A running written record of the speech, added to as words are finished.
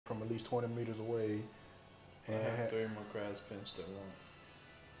from at least 20 meters away. And I have 3 more crabs pinched at once.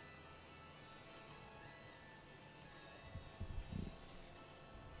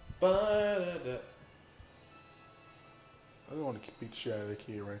 Ba-da-da. I just want to beat the shit out of the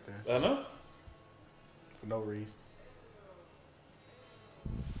kid right there. I know. For no reason.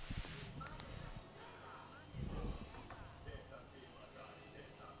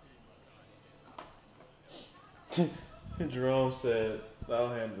 Jerome said, I'll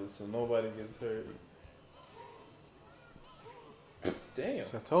handle it so nobody gets hurt. Damn.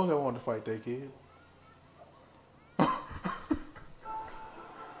 So I told you I wanted to fight that kid. Oh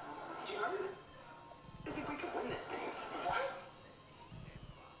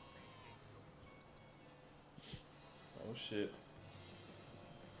shit.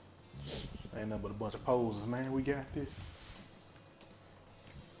 Ain't nothing but a bunch of poses, man. We got this.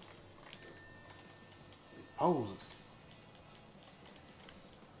 Poses.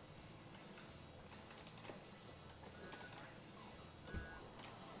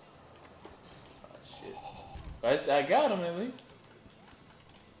 Oh shit. I got him at least.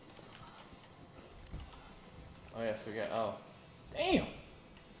 Oh yeah, I forgot. Oh. Damn.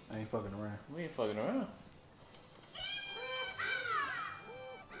 I ain't fucking around. We ain't fucking around.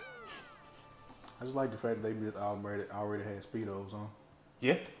 I just like the fact that they just already had Speedos on.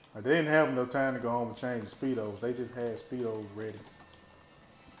 Yeah. Like they didn't have no time to go home and change the Speedos. They just had Speedos ready.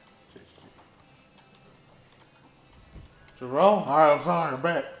 Shit. Jerome. Alright, I'm sorry, I'm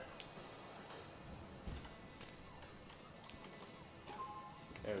back.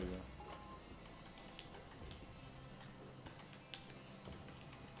 There we go.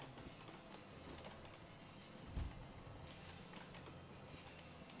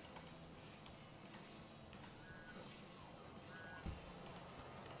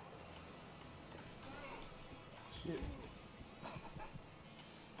 Shit.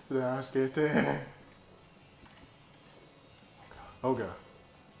 Yeah, I scared that. Oh god.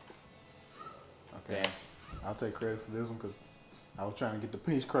 Okay. Damn. I'll take credit for this one because I was trying to get the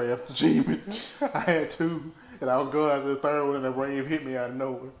pinch crab achievement. I had 2, and I was going after the 3rd one, and the wave hit me out of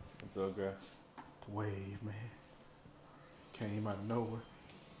nowhere. It's okay. The wave, man. Came out of nowhere.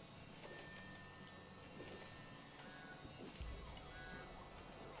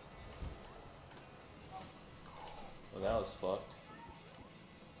 Well, that was fucked.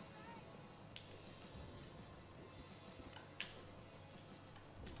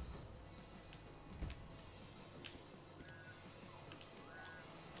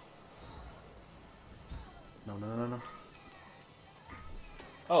 No.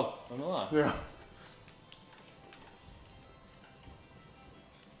 Oh, I'm alive. Yeah.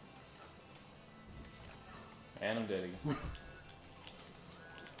 And I'm dead again.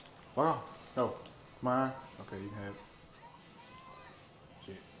 Wow. No. Mine. Okay, you can have it.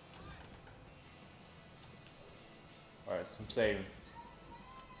 Shit. Alright, so I'm saving.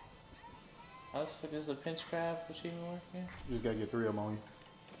 How the fuck is the pinch crab achievement work again? You just gotta get 3 of them on you.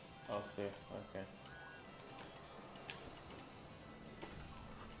 Oh, fair. Okay.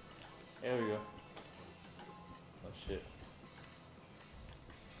 There we go. Oh shit.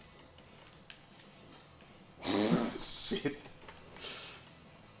 Shit.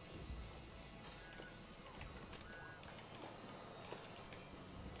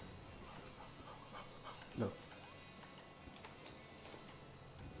 No.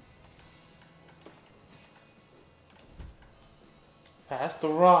 Pass the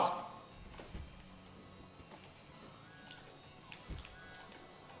rock.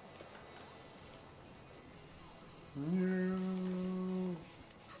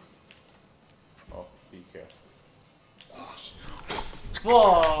 Oh, be careful.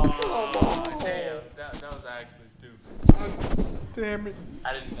 Oh, damn, that was actually stupid. Damn it.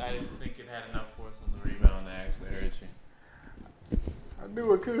 I didn't think it had enough force on the rebound to actually hurt you. I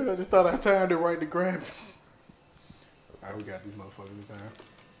knew it could. I just thought I timed it right to grab it. Alright, we got these motherfuckers this time.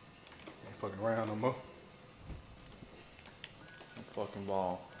 Ain't fucking around no more. Fucking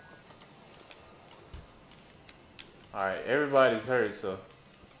ball. Alright, everybody's hurt, so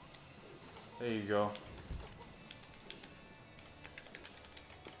there you go.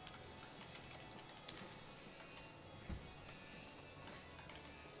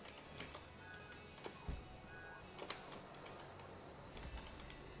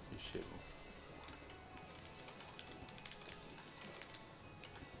 You shit me.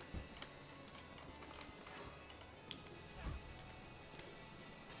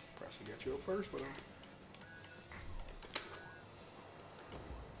 Probably got you up first, but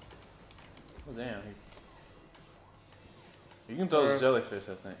Oh damn. You can throw those jellyfish,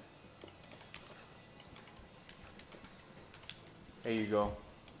 I think. There you go.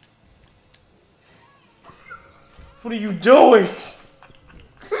 What are you doing?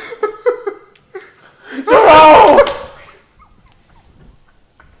 Jerome!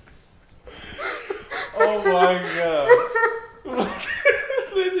 Oh my god.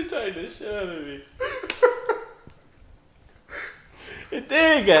 Lindsay tightened the shit out of me. It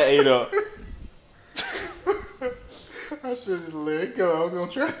did got ate up. I should just let it go. I was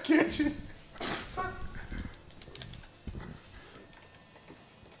gonna try to catch it.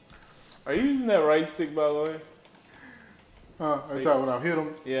 Are you using that right stick, by the way? Are you talking when I hit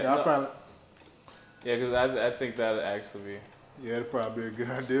him? Yeah, I no. finally. Yeah, because I think that'd actually be. Yeah, it'd probably be a good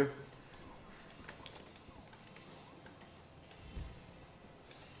idea.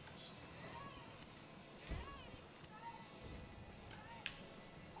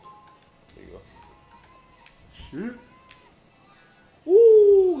 There you go. Shit.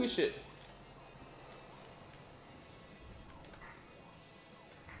 Woo, good shit.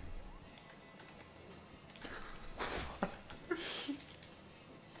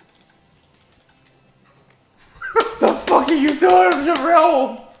 The fuck are you doing,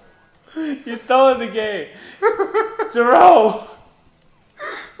 Jerome? You're throwing the game. Jerome!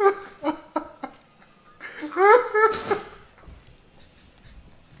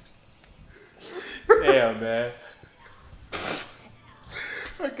 Damn, man.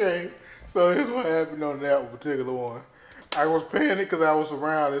 Okay, so here's what happened on that particular one. I was panicked because I was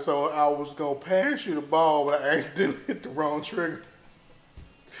surrounded, so I was gonna pass you the ball, but I accidentally hit the wrong trigger.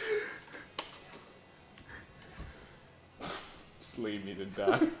 Just leave me to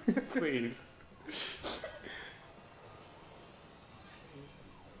die, please.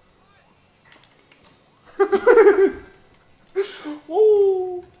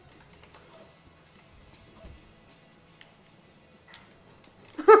 Woo!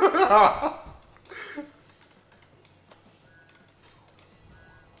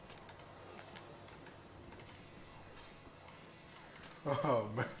 Oh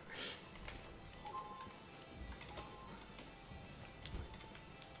man.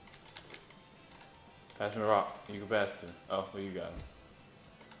 Pass me a rock. You can pass it to me. Oh, well, you got him.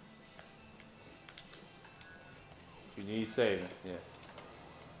 If you need saving, yes.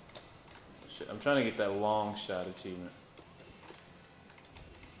 Shit, I'm trying to get that long shot achievement.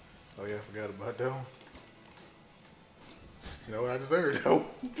 Oh yeah, I forgot about that one. You know what? I deserved that one.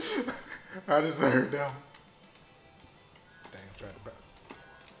 I deserved that one. Damn, tried to back.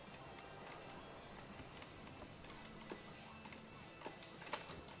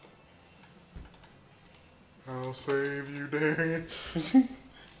 I'll save you, Darian. You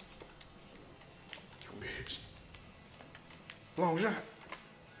bitch. Long shot.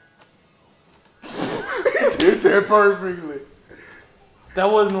 Did that perfectly.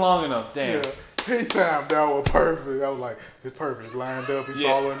 That wasn't long enough, damn. Yeah, he timed that one perfect. I was like, it's perfect. It's lined up. He's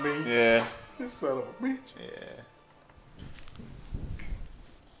following me. Yeah. This son of a bitch. Yeah.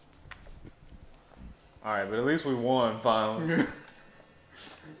 Alright, but at least we won finally.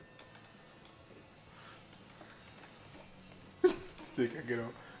 Stick, I get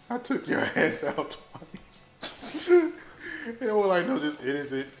on. I took your ass out twice. It was like no just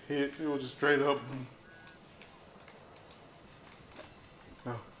innocent hits. It was just straight up.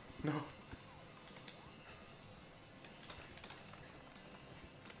 No, no.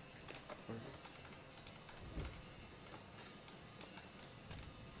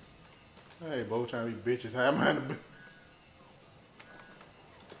 Hey, both trying to be bitches. How am I the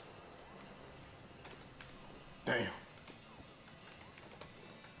Damn.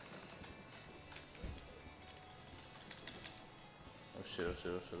 Oh shit, oh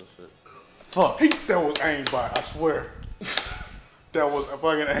shit, oh shit, oh shit. Fuck. That was aimbot, I swear. That was a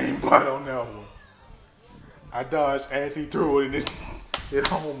fucking aimbot on that one. I dodged as he threw it and it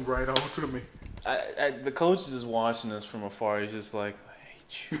homed right on to me. The coach is just watching us from afar. He's just like, I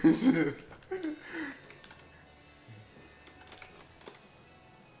hate you.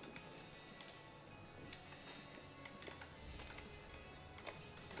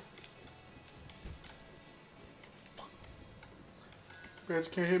 Bet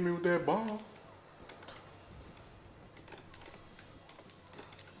you can't hit me with that ball.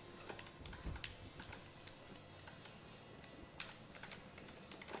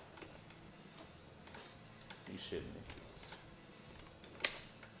 You shitting me.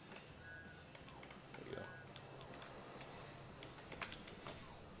 There we go.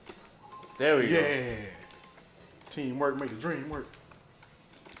 There we go. Yeah. Teamwork make the dream work.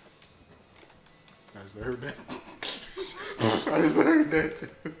 I deserve that. I deserve that too.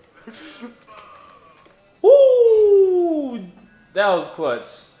 Woo! That was clutch.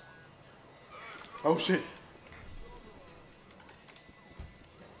 Oh shit.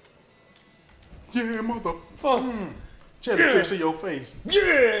 Yeah, motherfucker. Jellyfish in your face.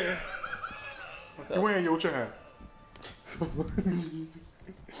 Yeah. You wearing your child.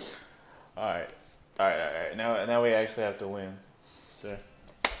 All right. Now we actually have to win, sir.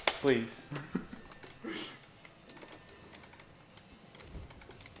 Please.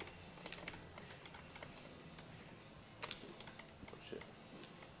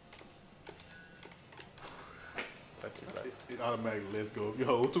 It automatically lets go if you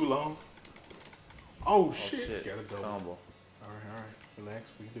hold too long. Oh shit. Got a double. Combo. Alright.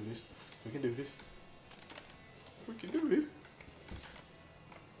 Relax. We can do this. We can do this. We can do this.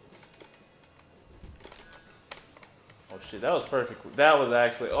 Oh shit, that was perfect. That was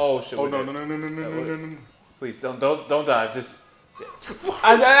actually. Oh shit. Oh no. Please don't dive. Just.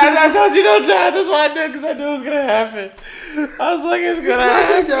 I told you don't dive. That's why I did, because I knew it was gonna happen. I was like, it's gonna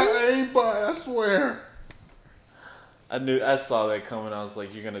happen. Got aimbot, I swear. I saw that coming. I was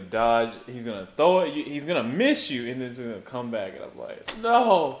like, you're gonna dodge. He's gonna throw it. He's gonna miss you, and then it's gonna come back. And I'm like,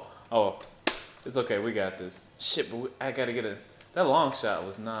 no. Oh, it's okay. We got this. Shit, but I gotta get a. That long shot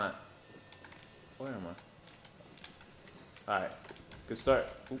was not. Where am I? All right, good start.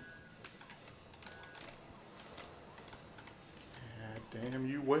 Ooh. God damn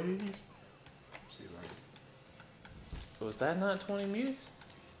you waves. See like. Was that not 20 meters?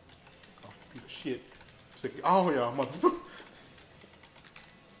 Oh, piece of shit. Oh, y'all motherfucker.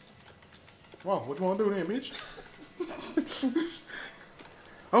 Come on, what you want to do then, bitch?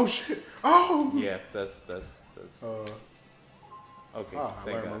 Oh, shit. Oh! Yeah, that's. Okay, I thank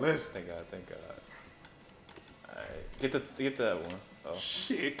learned God. my lesson. Thank God. Alright, get that one. Oh.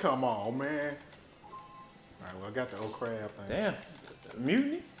 Shit, come on, man. Alright, well, I got the old crab thing. Damn.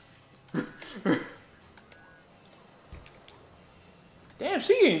 Mutiny? Damn,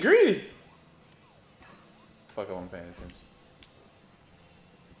 she getting greedy. Fuck, I wasn't paying attention.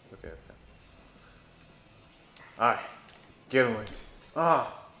 It's okay. Alright. Get him, Lindsay.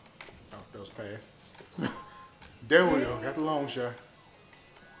 Ah. Oh, that was pass. There we go. Got the long shot.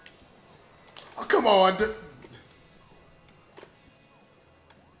 Oh, come on.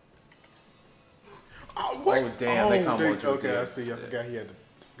 Oh, what? Oh, damn. They comboed you. Okay, I see. I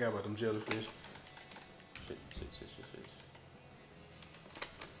forgot about them jellyfish. Shit.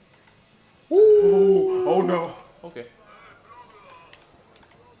 Ooh. Oh, no. Okay.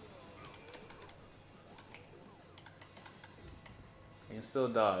 You can still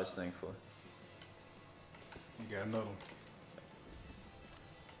dodge, thankfully. You got another one.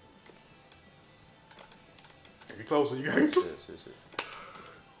 Get closer. You got it. Shit.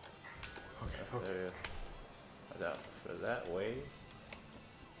 Okay. There you go. Watch out for that way.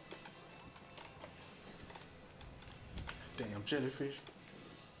 Damn jellyfish.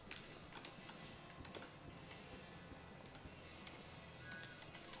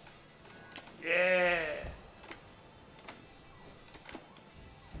 Yeah.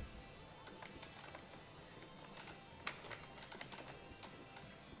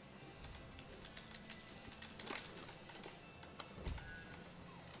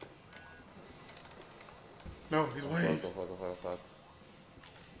 No, he's waiting. Fuck.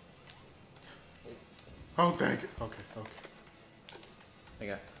 Oh, thank it. Okay.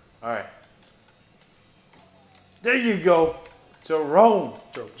 Okay. All right. There you go. Jerome.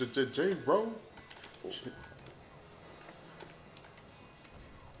 J, bro. Shit.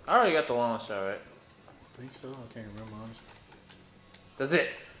 I already got the long shot, right? I think so. I can't remember, honestly. That's it.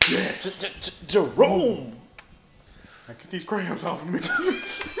 Yes. Jerome. I get these crabs off of me.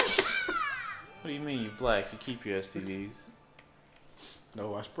 What do you mean you black? You keep your STDs.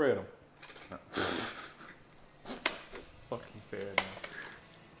 No, I spread them. No. Fucking fair enough.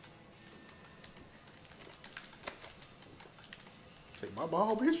 Take my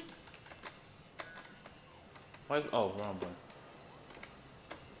ball, bitch. Why? Oh, wrong one.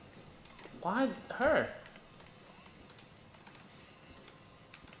 Why her?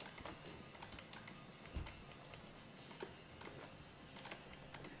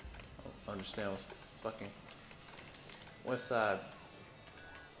 I don't understand what's fucking west side.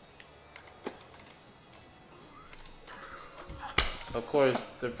 Of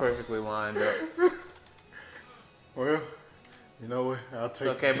course, they're perfectly lined up. Well, you know what? I'll take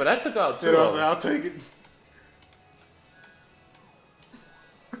it. It's okay, but I took out two. You know what I'm saying? I'll take it.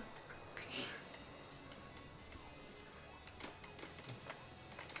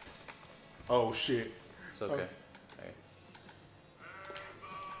 Oh, shit. It's okay. Oh. Hey.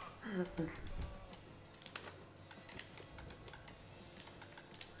 You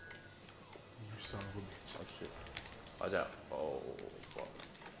son of a bitch. Oh, shit. Watch out. Oh, fuck.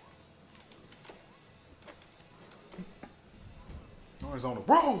 No, it's on the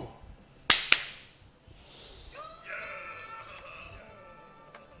roll.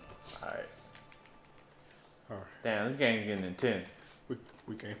 Alright. Alright. Damn, this game's getting intense.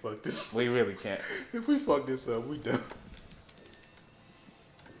 We can't fuck this. We really can't. If we fuck this up, we done.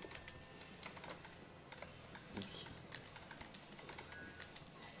 Oops.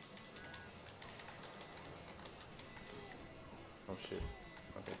 Oh shit.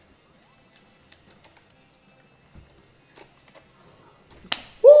 Okay.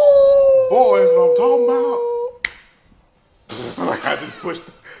 Woo! Boy, that's what I'm talking about. Like I just pushed.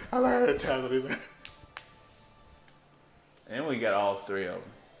 I learned how to tackle this. And we got all three of them.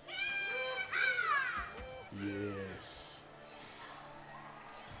 Yes.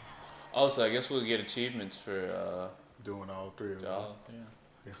 Also, I guess we'll get achievements for Doing all three of them. all. Yeah.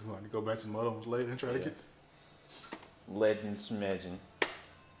 I guess we'll have to go back to some other ones later and try to get. Legend smedging.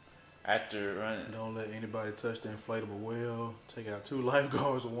 After running. Don't let anybody touch the inflatable well. Take out 2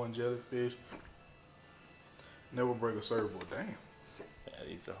 lifeguards and 1 jellyfish. Never break a surfboard. Damn. Yeah,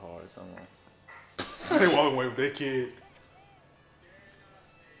 these are hard. Someone. They walking away with their kid.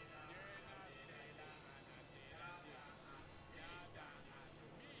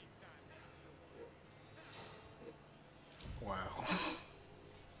 Wow.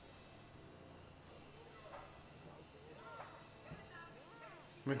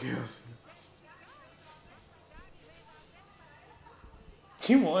 McGillis.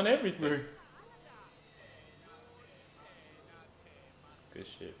 He won everything. Good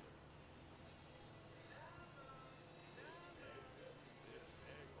shit.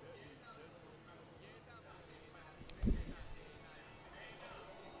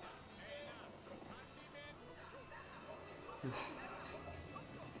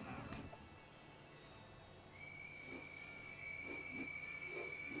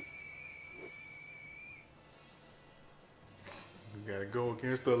 We gotta go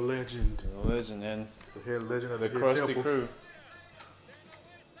against the legend. The legend and The head legend of the the crusty temple. crew.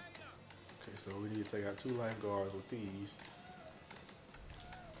 Okay, so we need to take out 2 lifeguards with these.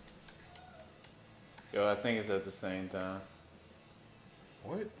 Yo, I think it's at the same time.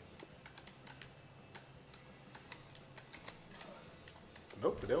 What?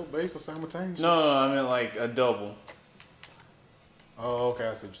 Nope, they were based on simultaneously. No, I mean like a double. Oh, okay,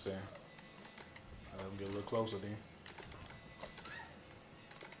 I see what you're saying. Let me get a little closer then.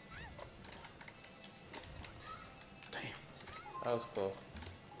 Damn. That was close.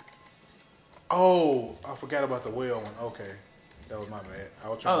 Oh, I forgot about the whale one. Okay, that was my bad. I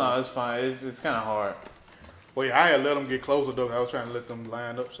was trying. Oh no, it's fine. It's kind of hard. Well, yeah, I had let them get closer though. I was trying to let them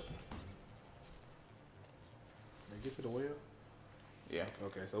line up. So. They get to the whale. Yeah.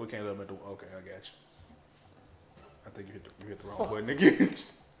 Okay, so we can't let them at the. Okay, I got you. I think you hit the wrong button again.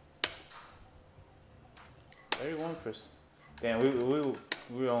 31%. Damn, we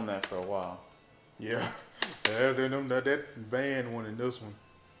were on that for a while. Yeah, that van one and this one.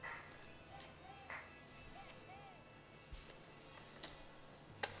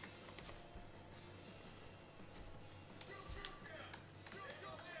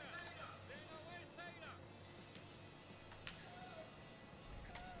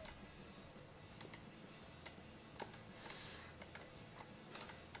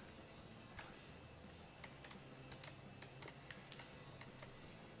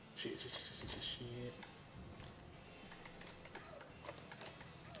 Shit. Shit.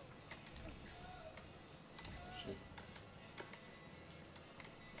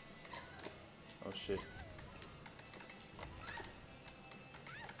 Oh shit.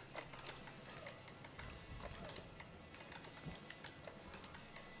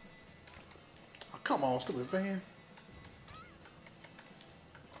 Oh, come on, stupid van.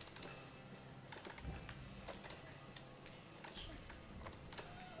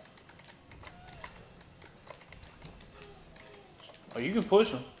 Oh, you can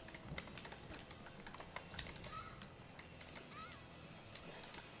push him.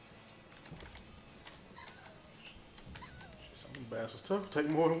 Some of them bastards tough. Take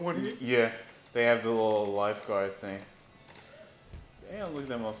more than one hit. Yeah, they have the little lifeguard thing. Damn, look at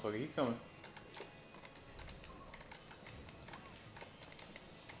that motherfucker. He coming.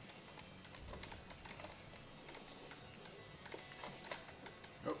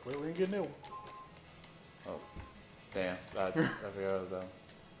 Oh, well, we ain't getting that one. Oh, damn. I forgot about that.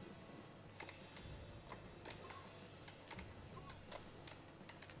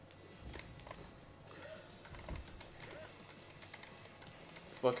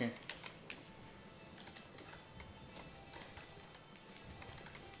 Fucking.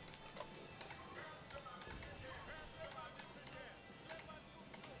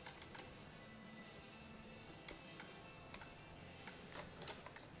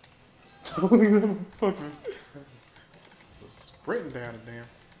 Sprinting down the damn.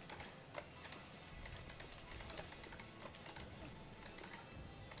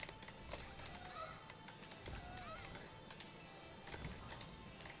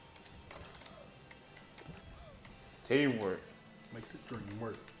 Teamwork. Make the dream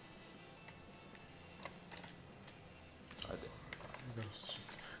work. I did.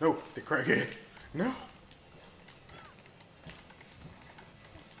 No, the crackhead. No.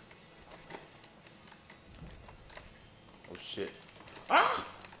 Oh shit. Ah!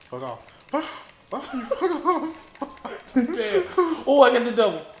 Fuck off. Fuck off. You fuck off. Damn. Oh, I got the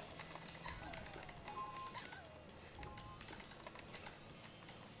double.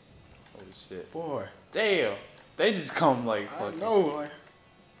 Holy shit. Boy. Damn. They just come like I fucking. know, like.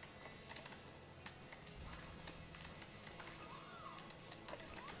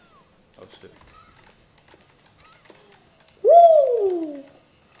 Oh shit. Woo!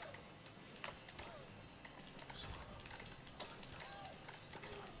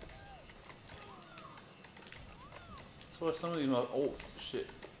 So what some of these oh shit.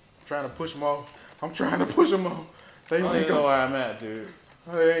 I'm trying to push them off. I'm trying to push them off. They I don't ain't even know going. where I'm at, dude.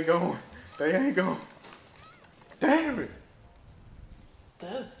 They ain't going. They ain't going. Damn it.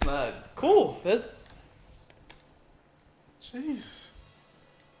 That's not cool. That's Jeez.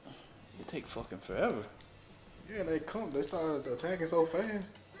 it take fucking forever. Yeah, they come. They started attacking so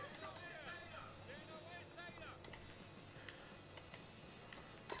fast.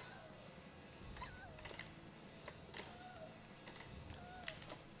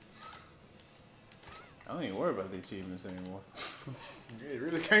 I don't even worry about the achievements anymore. Yeah, you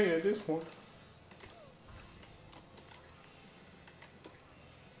really can't at this point.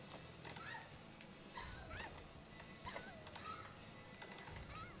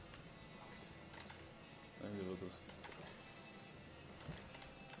 Let me deal with this.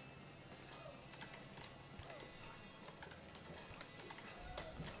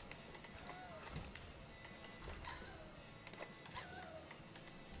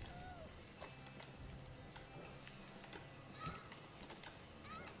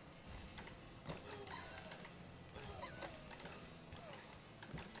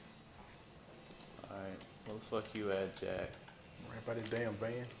 Alright, where the fuck you at, Jack? Right by the damn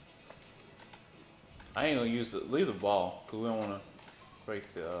van. I ain't gonna use leave the ball, cause we don't wanna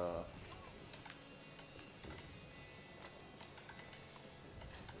break the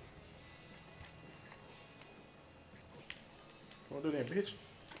Don't do that, bitch.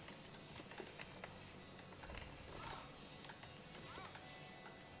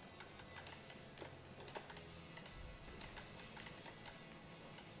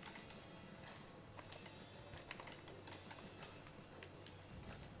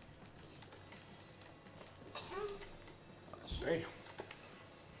 Damn.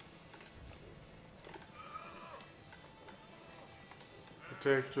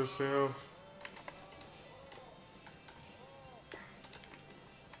 Protect yourself.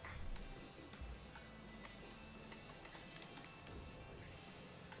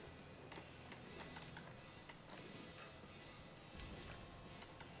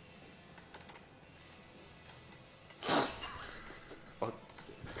 fuck.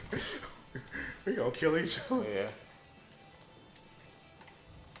 We gonna kill each other. Yeah.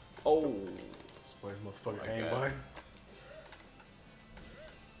 Oh. Spray motherfucking Oh my aim God. button.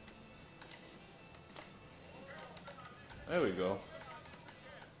 There we go.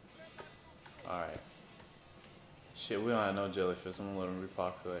 Alright. Shit, we don't have no jellyfish. I'm gonna let them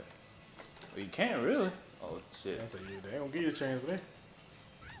repopulate. But you can't really. Oh shit. I say, yeah, they don't give you a chance for that.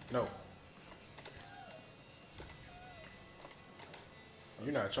 No.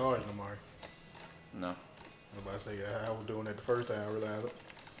 You're not charged no more. No. I was about to say, I was doing that the first time I realized it.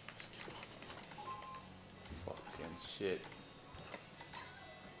 Fucking shit.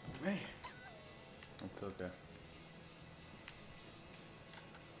 Man. It's okay.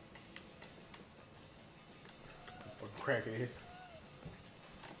 Fucking crackhead.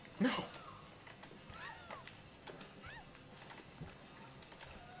 No.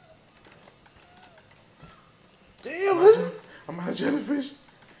 Damn I'm out of jellyfish.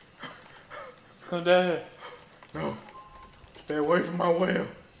 Let's come down here. No. Stay away from my well.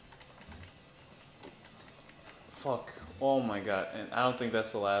 Fuck. Oh my god. And I don't think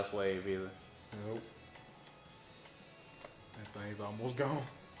that's the last wave either. Nope. That thing's almost gone.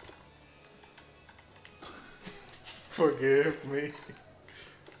 Forgive me.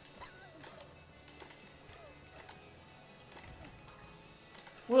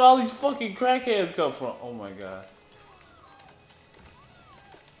 Where all these fucking crackheads come from? Oh my god.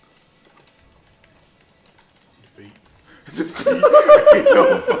 Defeat. Defeat. Ain't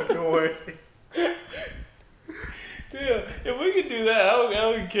no fucking way. Yeah, if we could do that, I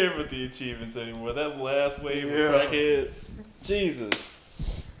don't even care about the achievements anymore. That last wave Yeah. of crackheads. Jesus.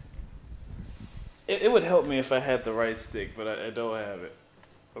 It would help me if I had the right stick, but I don't have it.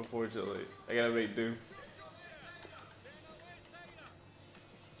 Unfortunately. I gotta make do.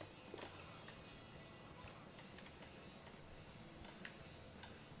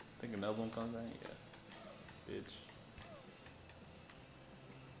 think another one comes out. Yeah. Bitch.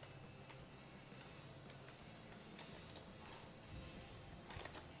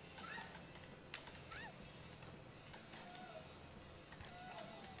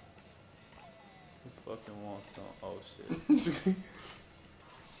 Who fucking wants some? Oh shit.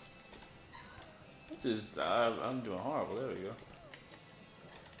 Just dive. I'm doing horrible. There we go.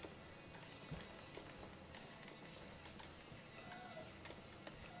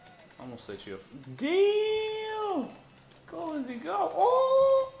 I'm gonna set you up. Damn! Go, Lizzie, go!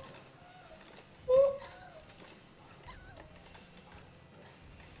 Oh! Oh!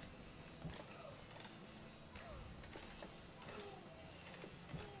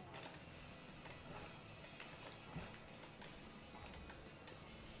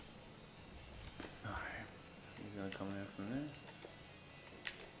 Alright. He's gonna come in from there.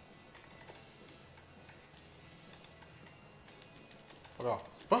 Fuck off.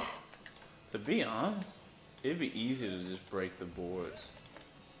 Fuck. To be honest, it'd be easier to just break the boards.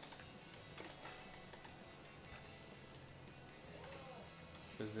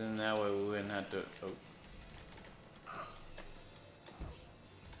 Because then that way we wouldn't have to... Oh.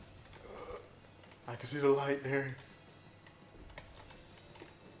 I can see the light there.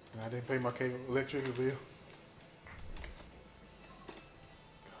 And I didn't pay my cable electricity bill.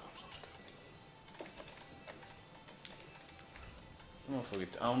 Motherfucker,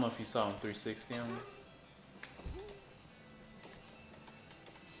 I don't know if you saw him 360 on me.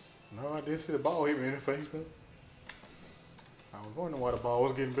 No, I did see the ball hit me in the face though. I was wondering why the ball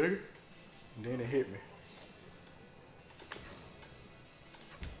was getting bigger. And then it hit me.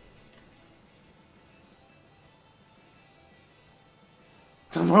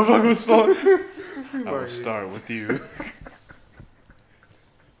 The motherfucker was slow. I will Like, start with you. This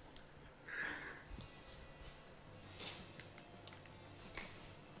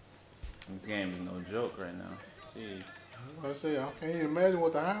game is no joke right now. Jeez. I say, I can't even imagine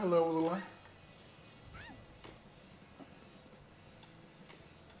what the higher levels are like.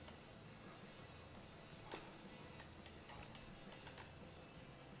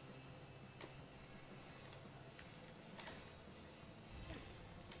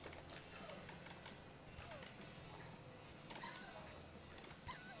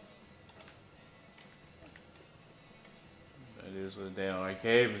 That is with a damn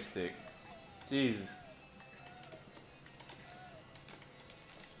arcade mistake. Jesus.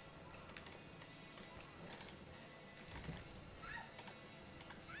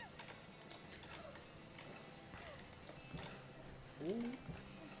 Ooh.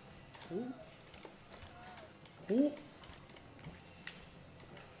 Ooh. Ooh.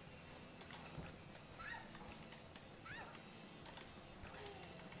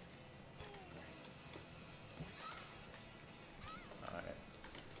 Alright.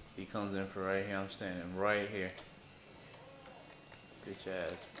 He comes in for right here. I'm standing right here. Bitch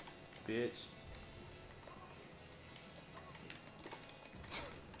ass. Bitch.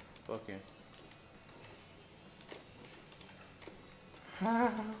 Fuck him.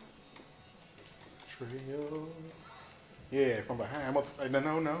 Trio. Yeah, from behind. No.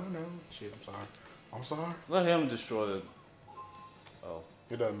 Shit, I'm sorry. I'm sorry. Let him destroy the... Oh.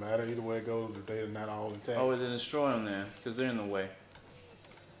 It doesn't matter. Either way it goes, they're not all intact. Oh, then destroy them then. Because they're in the way.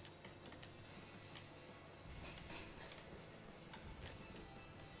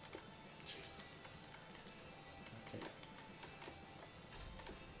 Jesus. Okay.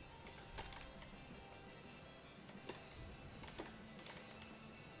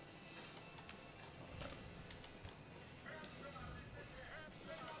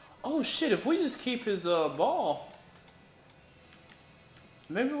 Oh shit, if we just keep his ball,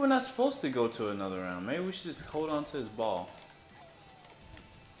 maybe we're not supposed to go to another round. Maybe we should just hold on to his ball.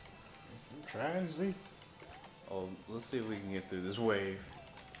 I'm trying to see. Oh, let's see if we can get through this wave.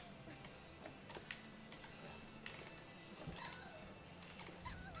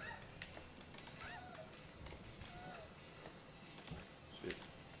 Shit.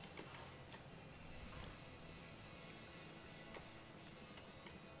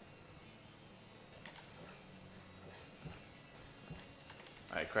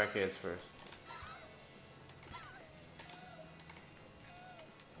 Alright, crackheads first.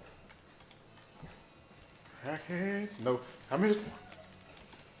 Crackheads? No. I missed one.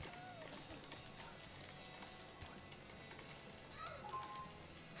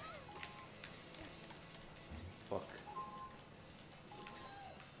 Fuck.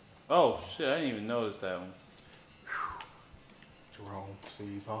 Oh shit, I didn't even notice that one. Jerome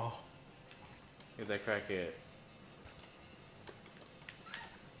sees all. Get that crackhead.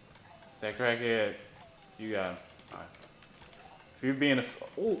 That crackhead. You got him. Alright. If you're being a...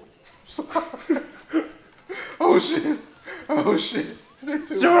 Ooh. Oh, shit. Oh, shit.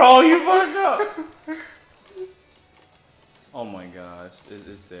 Jerome, you fucked up. Oh, my gosh.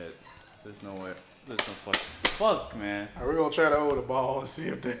 It's dead. There's no way. There's no fuck, man. All right, we're going to try to hold the ball and see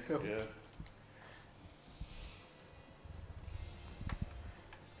if they help. Yeah.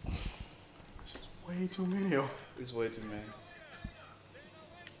 It's just way too many of them. It's way too many.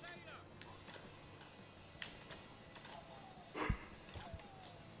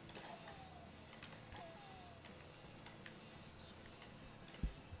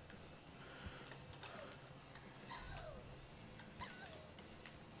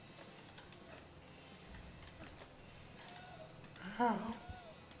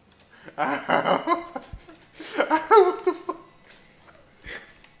 What the fuck?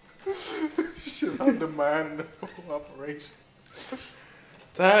 She's undermining the whole operation.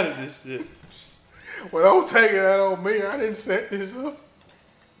 Tired of this shit. Well, don't take it out on me. I didn't set this up.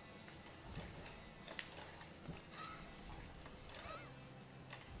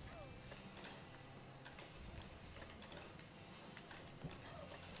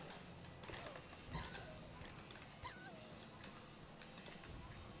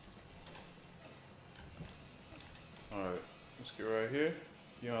 Alright, let's get right here.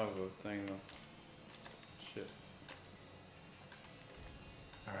 You don't have a thing though. Shit.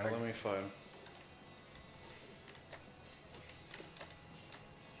 Alright, Let me fight him.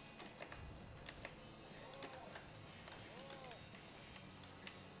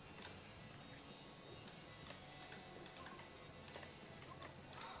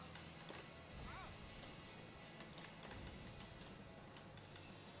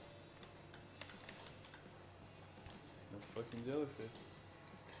 No fucking jellyfish.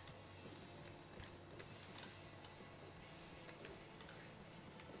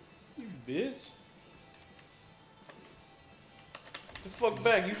 You bitch. Get the fuck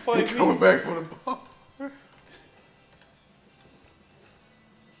back, you fight He's me. coming back for the ball.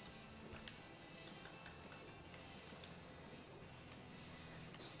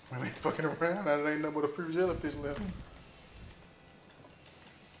 I ain't fucking around. I ain't nothing but a few jellyfish left.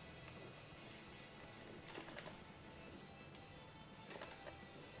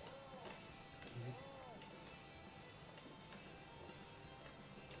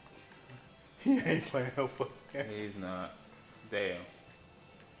 He ain't playing no fucking game. He's not. Damn.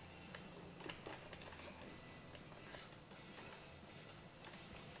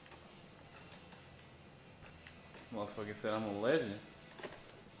 Motherfucker said I'm a legend.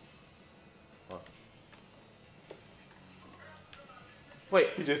 Fuck.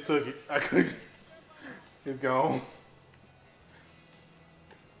 Wait. He just took it. I couldn't. It's gone.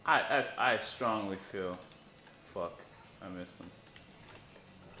 I strongly feel. Fuck. I missed him.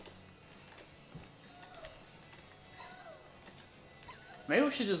 Maybe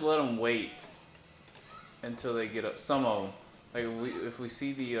we should just let them wait until they get up. Some of them, like if we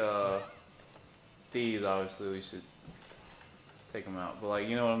see the thieves, obviously we should take them out. But like,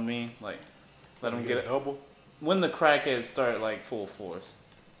 you know what I mean? Like, let them get it. Double. When the crackheads start like full force.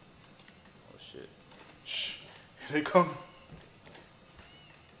 Oh shit! Shh. Here they come.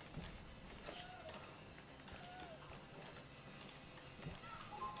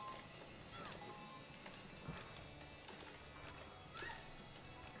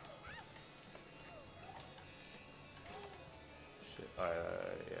 Alright,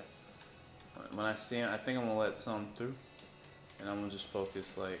 yeah. When I see him, I think I'm gonna let some through, and I'm gonna just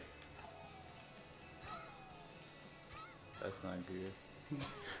focus like. That's not good.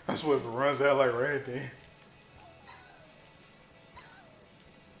 That's what it runs out like right there.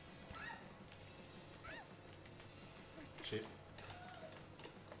 Shit.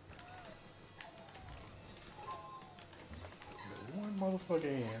 One motherfucker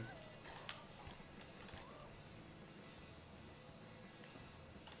in.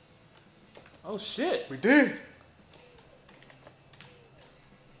 Oh shit! We did.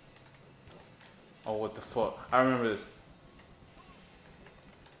 Oh, what the fuck? I remember this.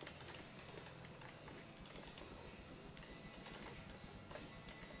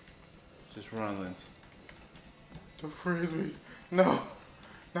 Just run, Linz. The frisbee. No,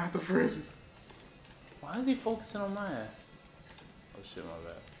 not the frisbee. Why is he focusing on my ass? Oh shit, my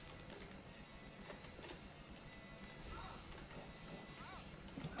bad.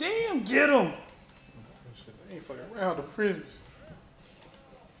 Damn, get him! Shit, they ain't fucking around the frisbees.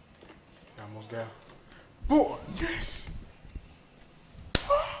 I almost got him. Boy, yes!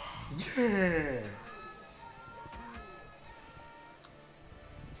 Yeah!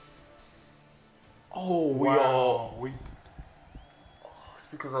 Oh, Wow. It's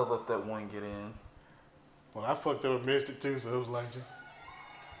because I let that one get in. Well, I fucked up and missed it too, so it was like,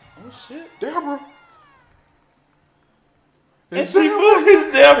 oh shit. Deborah. It's Deborah.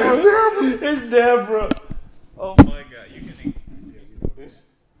 It's Deborah. It's Deborah. Oh my god, you can. Yeah, you know this.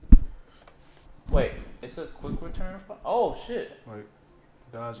 Wait, it says quick return. Oh shit. Like,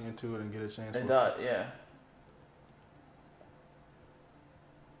 dodge into it and get a chance. It died, yeah.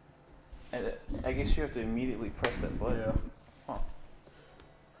 And I guess you have to immediately press that button. Yeah. Huh.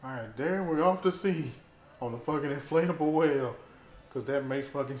 Alright, then we're off to sea on the fucking inflatable whale. Because that makes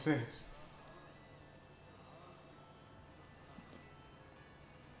fucking sense.